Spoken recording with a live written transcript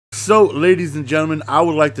So, ladies and gentlemen, I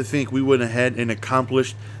would like to think we went ahead and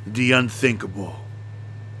accomplished the unthinkable.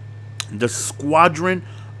 The squadron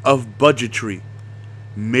of budgetry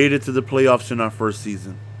made it to the playoffs in our first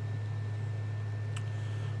season.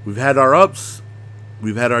 We've had our ups,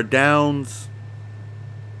 we've had our downs,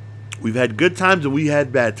 we've had good times and we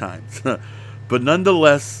had bad times. But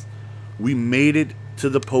nonetheless, we made it to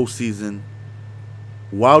the postseason.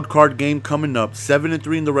 Wild card game coming up,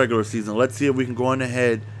 7-3 in the regular season. Let's see if we can go on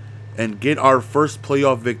ahead and get our first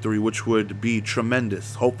playoff victory, which would be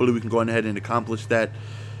tremendous. Hopefully we can go on ahead and accomplish that.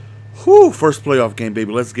 Whew, first playoff game,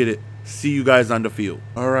 baby. Let's get it. See you guys on the field.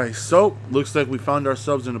 All right, so looks like we found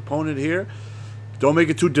ourselves an opponent here. Don't make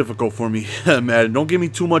it too difficult for me, Madden. Don't give me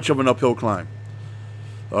too much of an uphill climb.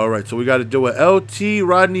 All right, so we got to do a LT,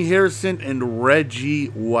 Rodney Harrison, and Reggie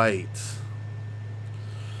White.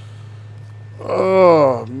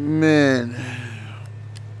 Oh, man.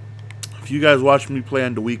 If you guys watch me play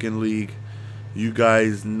on the Weekend League, you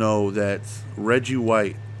guys know that Reggie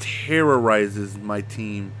White terrorizes my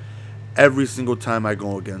team every single time I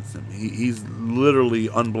go against him. He's literally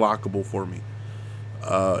unblockable for me.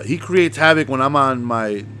 He creates havoc when I'm on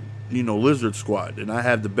my, Lizard squad, and I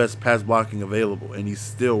have the best pass blocking available, and he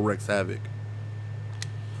still wreaks havoc.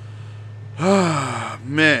 Ah,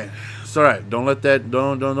 man. It's all right. Don't let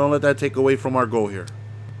that take away from our goal here.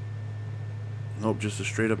 Nope, just a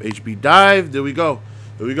straight up HB dive. There we go.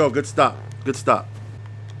 There we go. Good stop. Good stop.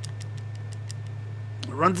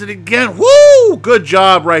 Runs it again. Woo! Good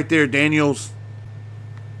job right there, Daniels.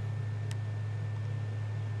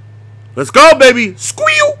 Let's go, baby.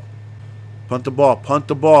 Squeal. Punt the ball. Punt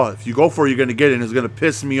the ball. If you go for it, you're going to get it, and it's going to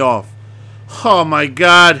piss me off. Oh, my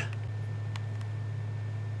God.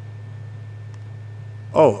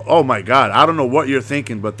 Oh, my God. I don't know what you're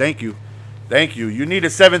thinking, but thank you. Thank you. You needed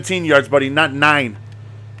 17 yards, buddy, not 9.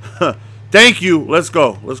 Thank you. Let's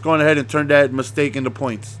go. Let's go on ahead and turn that mistake into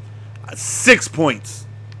points. 6 points.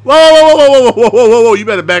 Whoa, whoa, whoa, whoa, whoa, whoa, whoa, whoa. You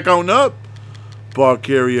better back on up. Ball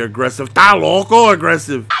carrier aggressive. Ta loco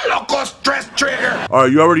aggressive. Loco stress trigger. All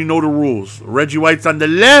right, you already know the rules. Reggie White's on the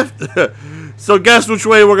left. So guess which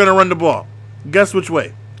way we're going to run the ball. Guess which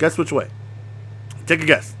way. Guess which way. Take a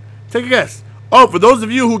guess. Take a guess. Oh, for those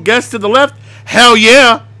of you who guessed to the left, hell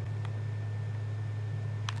yeah.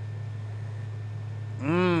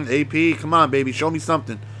 AP, come on, baby. Show me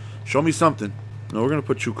something. Show me something. No, we're going to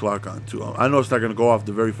put you clock on, too. I know it's not going to go off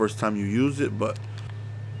the very first time you use it, but...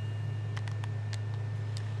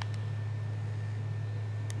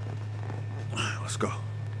 Let's go.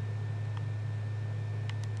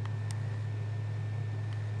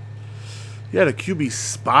 You had a QB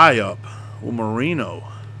spy up with Marino.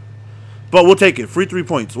 But we'll take it. Free 3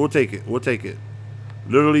 points. We'll take it. We'll take it.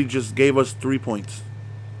 Literally just gave us 3 points.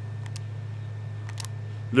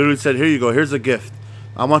 Literally said, here you go. Here's a gift.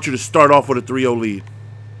 I want you to start off with a 3-0 lead.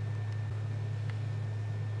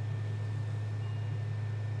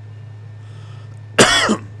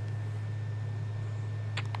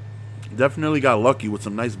 Definitely got lucky with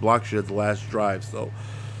some nice block shit at the last drive, so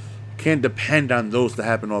can't depend on those to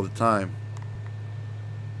happen all the time.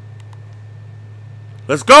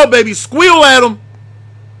 Let's go, baby. Squeal at him.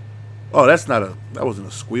 Oh, that wasn't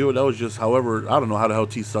a squeal. That was just, however, I don't know how the hell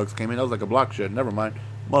T-Sucks came in. That was like a block shed. Never mind.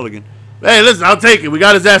 Mulligan. Hey, listen, I'll take it. We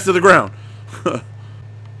got his ass to the ground.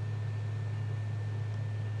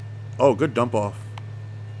 Oh, good dump off.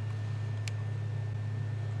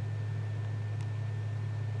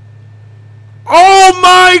 Oh,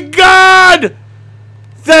 my God.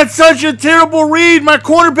 That's such a terrible read. My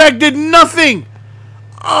cornerback did nothing.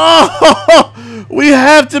 Oh, we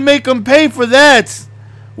have to make him pay for that.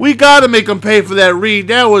 We got to make him pay for that read.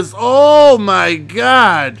 That was, oh, my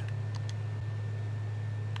God.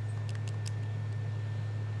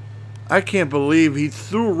 I can't believe he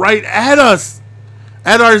threw right at us.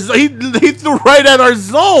 He threw right at our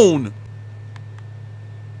zone.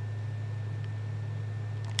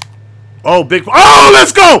 Oh, big. Oh,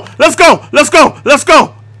 let's go. Let's go. Let's go. Let's go.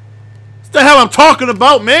 What the hell I'm talking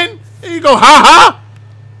about, man? There you go. Ha-ha.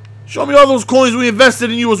 Show me all those coins we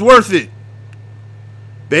invested in you was worth it.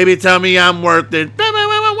 Baby, tell me I'm worth it. Tell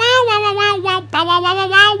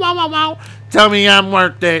me I'm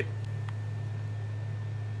worth it.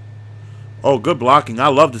 Oh, good blocking. I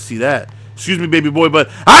love to see that. Excuse me, baby boy, but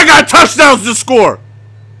I got touchdowns to score.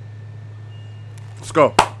 Let's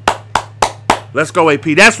go. Let's go,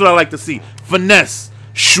 AP. That's what I like to see. Finesse,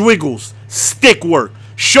 schwiggles, stick work.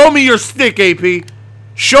 Show me your stick, AP.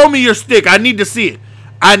 Show me your stick. I need to see it.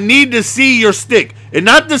 I need to see your stick. And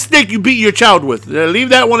not the stick you beat your child with. Leave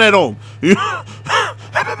that one at home.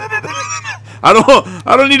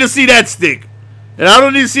 I don't need to see that stick. And I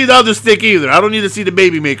don't need to see the other stick either. I don't need to see the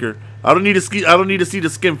baby maker. I don't need to see the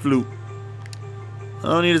skin flute. I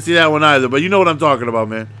don't need to see that one either. But you know what I'm talking about,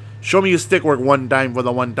 man. Show me your stick work one time for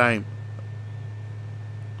the one time.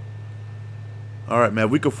 All right, man.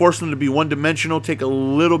 We could force them to be one-dimensional, take a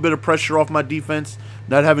little bit of pressure off my defense,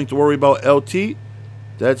 not having to worry about LT.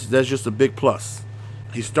 That's just a big plus.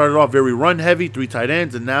 He started off very run-heavy, 3 tight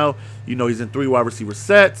ends, and now, you know, he's in 3 wide receiver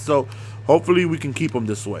sets. So hopefully we can keep him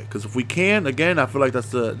this way. Because if we can, again, I feel like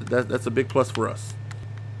that's a big plus for us.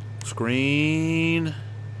 Screen.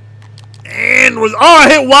 And I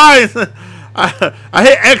hit Y. I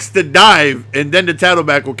hit X to dive, and then the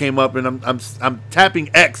tattlebackle came up, and I'm tapping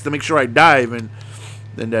X to make sure I dive, and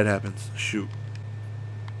then that happens. Shoot.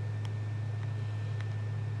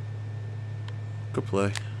 Good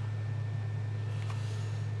play.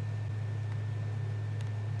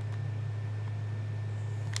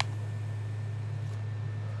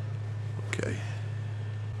 Okay.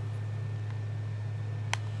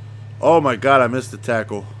 Oh my God, I missed the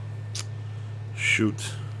tackle.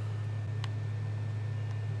 Shoot.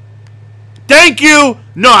 Thank you.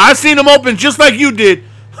 No, I seen him open just like you did.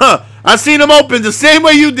 Huh. I seen him open the same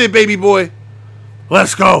way you did, baby boy.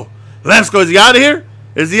 Let's go. Let's go. Is he out of here?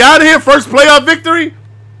 Is he out of here? First playoff victory?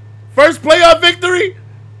 First playoff victory?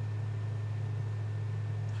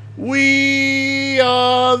 We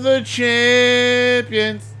are the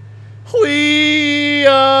champions. We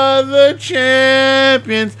are the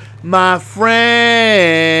champions, my friends.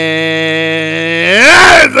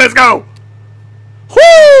 Let's go.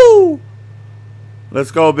 Woo!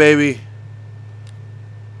 Let's go, baby.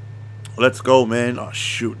 Let's go, man. Oh,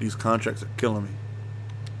 shoot. These contracts are killing me.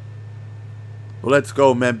 Let's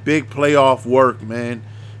go, man. Big playoff work, man.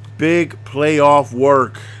 Big playoff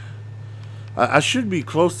work. I should be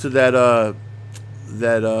close to that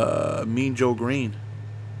Mean Joe Green.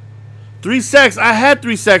 3 sacks. I had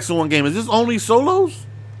 3 sacks in one game. Is this only solos?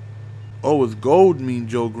 Oh, it's gold Mean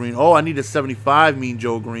Joe Green. Oh, I need a 75 Mean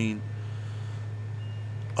Joe Green.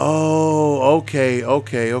 Oh, okay.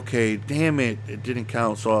 Damn it. It didn't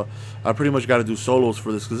count. So I pretty much got to do solos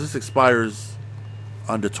for this because this expires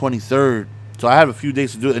on the 23rd. So I have a few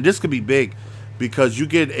days to do it. And this could be big because you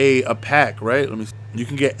get a pack, right? Let me see. You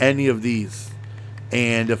can get any of these.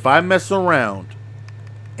 And if I mess around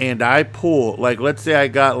and I pull, like, let's say I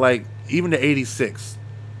got, like, even the 86,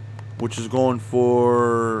 which is going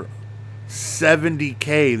for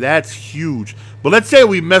 70K. That's huge. But let's say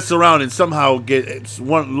we mess around and somehow get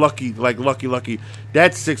one lucky, like lucky.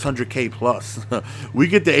 That's 600K plus. We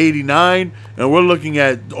get the 89, and we're looking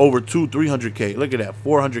at over 300K. Look at that,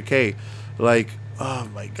 400K. Like, oh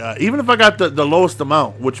my God. Even if I got the lowest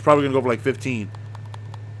amount, which is probably gonna go for like 15,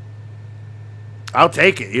 I'll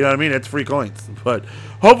take it. You know what I mean? That's free coins. But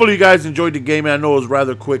hopefully you guys enjoyed the game. I know it was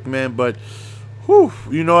rather quick, man. But, whew,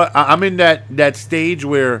 you know what? I'm in that stage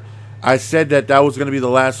where I said that was going to be the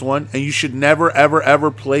last one, and you should never,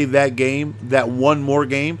 ever play that game, that one more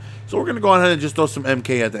game. So we're going to go ahead and just throw some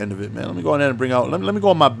MK at the end of it, man. Let me go ahead and bring out, let me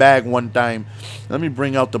go in my bag one time. Let me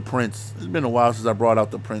bring out the Prince. It's been a while since I brought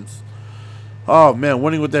out the Prince. Oh, man,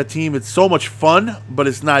 winning with that team, it's so much fun, but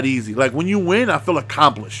it's not easy. Like, when you win, I feel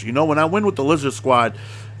accomplished. You know, when I win with the Lizard Squad,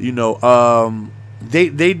 you know,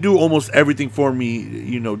 they do almost everything for me,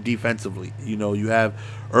 you know, defensively. You know, you have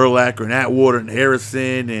Urlacher and Atwater and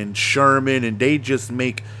Harrison and Sherman, and they just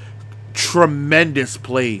make tremendous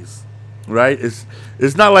plays, right?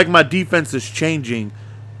 It's not like my defense is changing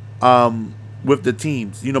with the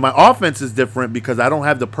teams. You know, my offense is different because I don't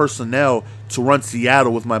have the personnel to run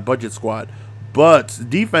Seattle with my budget squad. But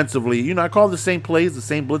defensively, you know, I call the same plays, the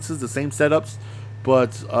same blitzes, the same setups.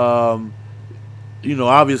 But, you know,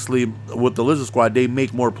 obviously with the Lizard Squad, they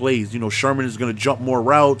make more plays. You know, Sherman is going to jump more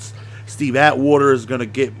routes. Steve Atwater is going to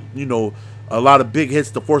get, you know, a lot of big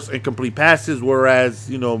hits to force incomplete passes. Whereas,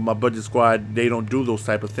 you know, my budget squad, they don't do those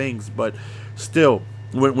type of things. But still,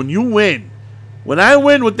 when you win, when I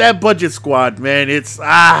win with that budget squad, man, it's,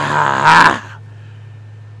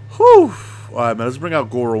 whew. All right, man, let's bring out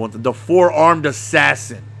Goro. The 4-armed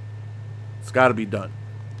assassin. It's got to be done.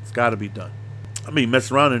 It's got to be done. I mean,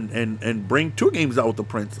 mess around and bring 2 games out with the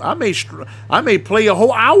Prince. I may play a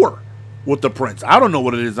whole hour with the Prince. I don't know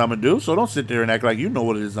what it is I'm going to do, so don't sit there and act like you know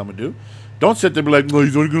what it is I'm going to do. Don't sit there and be like, no,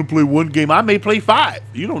 he's only going to play 1 game. I may play 5.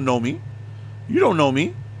 You don't know me. You don't know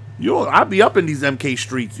me. I'll be up in these MK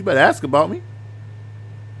streets. You better ask about me.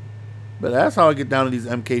 But that's how I get down to these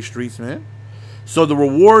MK streets, man. So the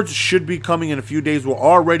rewards should be coming in a few days. We're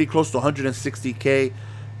already close to 160K.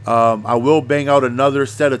 I will bang out another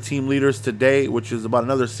set of team leaders today, which is about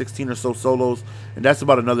another 16 or so solos, and that's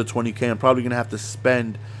about another 20K. I'm probably going to have to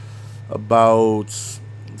spend about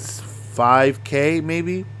 5K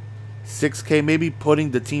maybe, 6K maybe,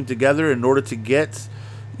 putting the team together. In order to get,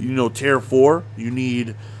 tier 4, you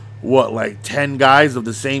need what, like 10 guys of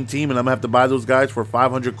the same team, and I'm gonna have to buy those guys for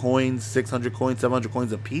 500 coins, 600 coins, 700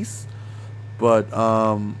 coins a piece. But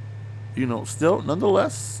still,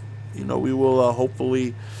 nonetheless, we will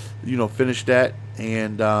hopefully, finish that,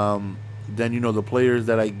 and then the players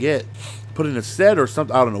that I get put in a set or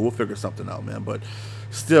something. I don't know. We'll figure something out, man. But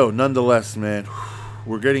still, nonetheless, man,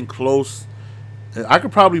 we're getting close. I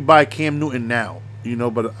could probably buy Cam Newton now,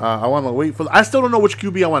 but I want to wait for. I still don't know which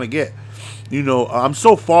QB I want to get. I'm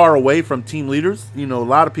so far away from team leaders. A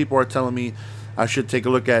lot of people are telling me I should take a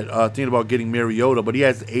look at thinking about getting Mariota, but he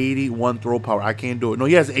has 81 throw power. I can't do it. No,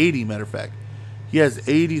 he has 80. Matter of fact, he has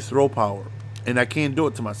 80 throw power, and I can't do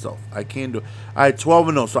it to myself. I can't do it. I had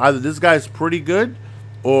 12-0, so either this guy's pretty good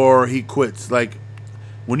or he quits. Like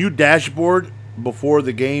when you dashboard before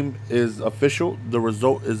the game is official, the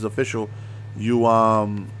result is official. You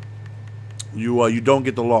don't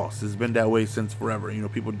get the loss. It's been that way since forever.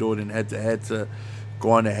 People do it in head-to-head to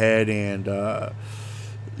go on ahead and,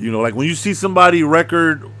 like when you see somebody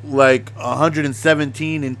record like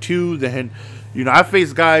 117-2, then, I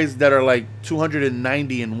face guys that are like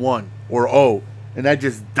 290-1 or 0, and I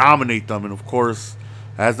just dominate them. And of course,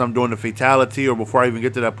 as I'm doing the fatality or before I even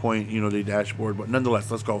get to that point, they dashboard. But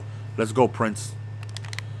nonetheless, let's go. Let's go, Prince.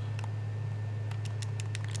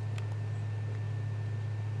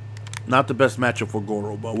 Not the best matchup for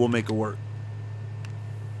Goro, but we'll make it work.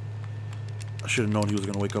 I should have known he was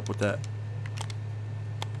going to wake up with that.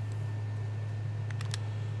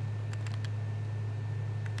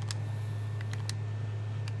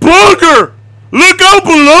 Booger! Look out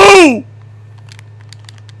below!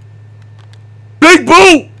 Big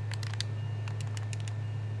boot!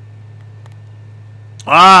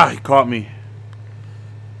 Ah, he caught me.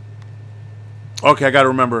 Okay, I got to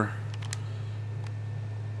remember.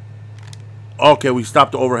 Okay, we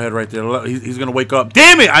stopped the overhead right there. He's gonna wake up.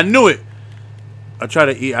 Damn it! I knew it. I try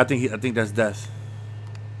to eat. I think that's death.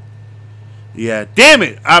 Yeah. Damn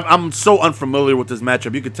it! I'm so unfamiliar with this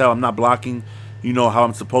matchup. You can tell I'm not blocking. How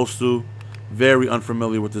I'm supposed to. Very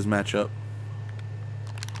unfamiliar with this matchup.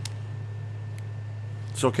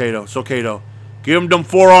 It's okay though. It's okay though. Give him them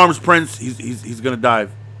forearms, Prince. He's gonna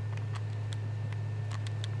dive.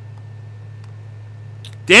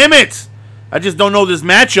 Damn it! I just don't know this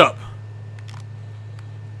matchup.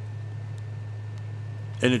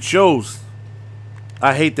 And it shows.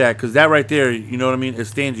 I hate that, because that right there, you know what I mean? It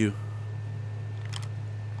stands you.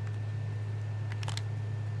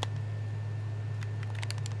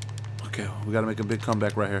 Okay, we got to make a big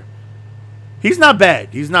comeback right here. He's not bad.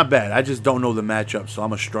 He's not bad. I just don't know the matchup, so I'm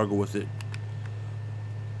going to struggle with it.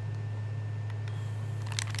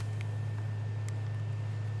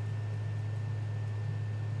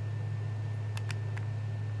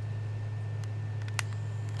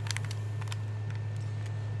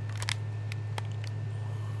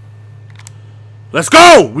 Let's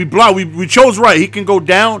go! We block. We chose right. He can go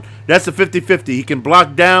down. That's a 50-50. He can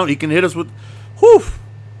block down. He can hit us with... Whew!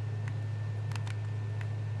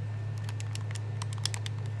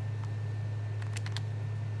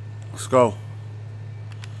 Let's go.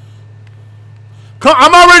 Come,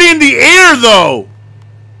 I'm already in the air, though!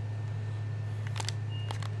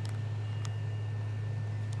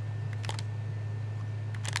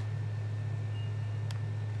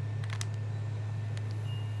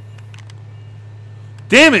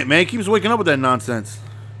 Damn it, man. He keeps waking up with that nonsense.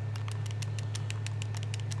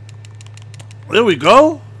 There we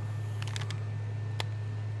go.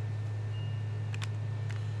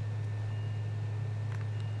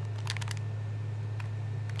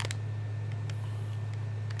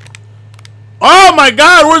 Oh, my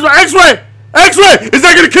God. Where's my X-ray? X-ray! Is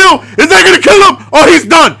that going to kill? Is that going to kill him? Oh, he's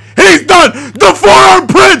done. He's done. The forearm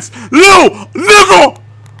Prince. Little nickel.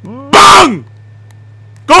 Bang!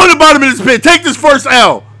 Go in the bottom of this pit. Take this first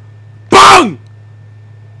L. Bang!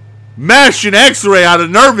 Mashing X-ray out of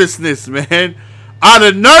nervousness, man. Out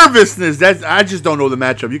of nervousness. I just don't know the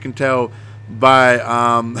matchup. You can tell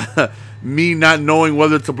by me not knowing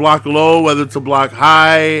whether to block low, whether to block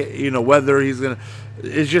high, whether he's going to...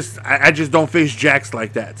 It's just... I just don't face jacks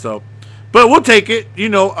like that. So, but we'll take it.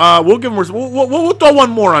 We'll give him... We'll throw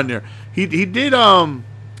one more on there. He did...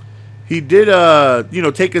 He did,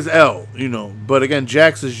 take his L, But again,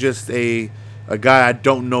 Jax is just a guy I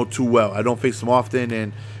don't know too well. I don't face him often,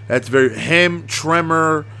 and that's very him,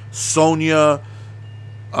 Tremor, Sonya.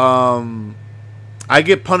 I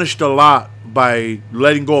get punished a lot by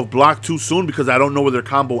letting go of block too soon because I don't know where their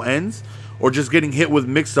combo ends, or just getting hit with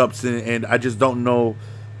mix-ups, and I just don't know,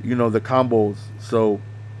 the combos. So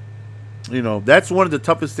You know, that's one of the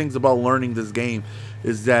toughest things about learning this game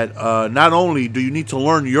is that not only do you need to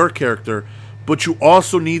learn your character, but you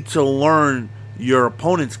also need to learn your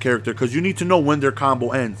opponent's character because you need to know when their combo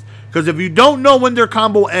ends. Because if you don't know when their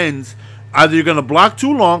combo ends, either you're going to block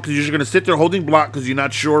too long because you're just going to sit there holding block because you're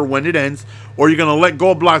not sure when it ends, or you're going to let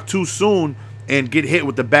go of block too soon and get hit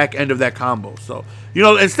with the back end of that combo. So, you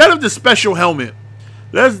know, instead of the special helmet,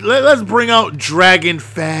 let's bring out Dragon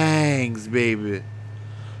Fangs, baby.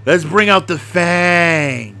 Let's bring out the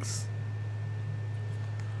fangs.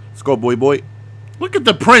 Let's go, boy. Look at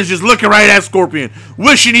the prince just looking right at Scorpion.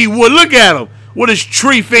 Wishing he would. Look at him. With his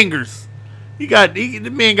tree fingers. The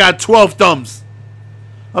man got 12 thumbs.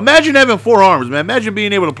 Imagine having 4 arms, man. Imagine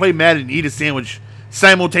being able to play Madden and eat a sandwich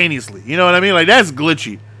simultaneously. You know what I mean? Like, that's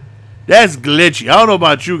glitchy. That's glitchy. I don't know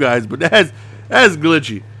about you guys, but that's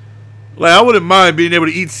glitchy. Like, I wouldn't mind being able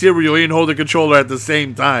to eat cereal and hold the controller at the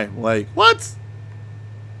same time. Like, what?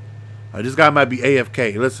 This guy might be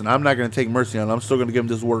AFK. Listen, I'm not going to take mercy on him. I'm still going to give him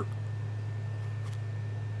this work.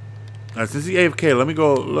 All right, since he's AFK, let me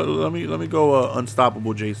go. Let me go.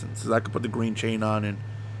 Unstoppable Jason, since I can put the green chain on and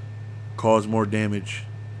cause more damage.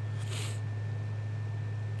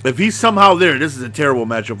 If he's somehow there, this is a terrible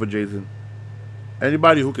matchup for Jason.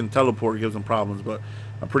 Anybody who can teleport gives him problems, but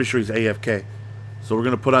I'm pretty sure he's AFK. So we're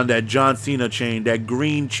gonna put on that John Cena chain, that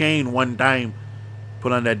green chain one time.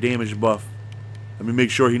 Put on that damage buff. Let me make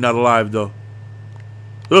sure he's not alive though.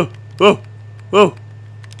 Oh!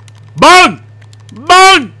 Bang!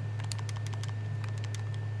 Bang!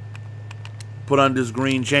 Put on this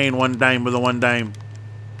green chain one time for the one time.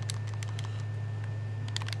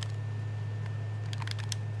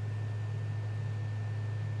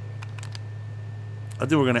 I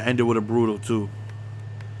think we're going to end it with a brutal too.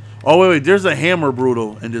 Oh, wait. There's a hammer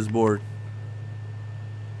brutal in this board.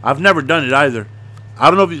 I've never done it either. I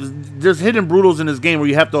don't know if there's hidden brutals in this game where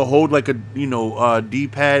you have to hold like a,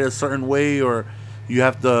 D-pad a certain way, or you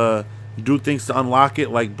have to do things to unlock it,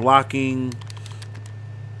 like blocking.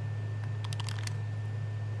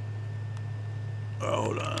 Oh,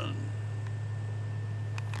 hold on.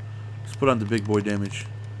 Let's put on the big boy damage.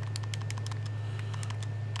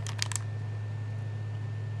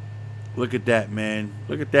 Look at that, man.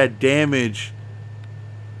 Look at that damage.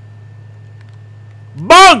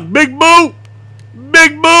 Bang! Big boo!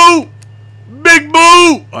 Big boo! Big boo!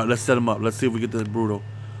 All right, let's set him up. Let's see if we get this brutal.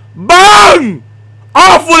 Bang!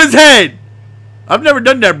 Off with his head! I've never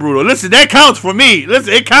done that brutal. Listen, that counts for me.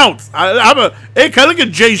 Listen, it counts. Look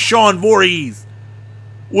at Jay Sean Voorhees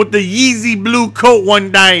with the Yeezy blue coat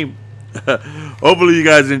one time. Hopefully you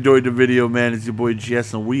guys enjoyed the video, man. It's your boy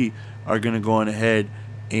Jess, and we are going to go on ahead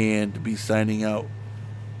and be signing out.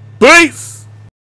 Peace!